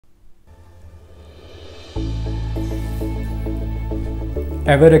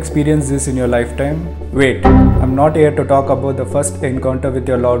Ever experienced this in your lifetime? Wait, I'm not here to talk about the first encounter with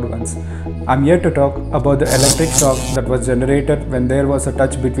your loved ones. I'm here to talk about the electric shock that was generated when there was a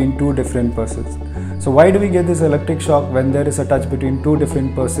touch between two different persons. So why do we get this electric shock when there is a touch between two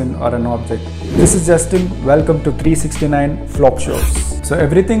different person or an object? This is Justin. Welcome to 369 Flop Shows. So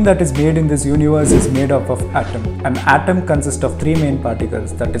everything that is made in this universe is made up of atom. An atom consists of three main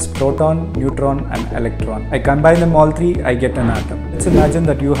particles, that is proton, neutron and electron. I combine them all three, I get an atom. Let's imagine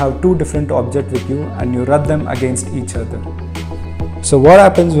that you have two different objects with you and you rub them against each other. So what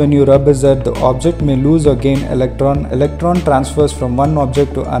happens when you rub is that the object may lose or gain electron. Electron transfers from one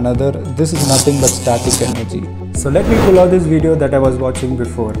object to another. This is nothing but static energy. So let me pull out this video that I was watching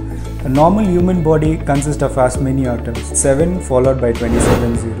before. A normal human body consists of as many atoms, 7 followed by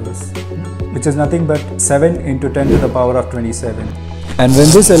 27 zeros, which is nothing but 7 into 10 to the power of 27. And when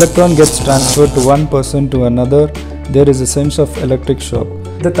this electron gets transferred to one person to another, there is a sense of electric shock.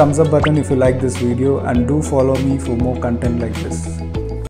 Hit the thumbs up button if you like this video and do follow me for more content like this.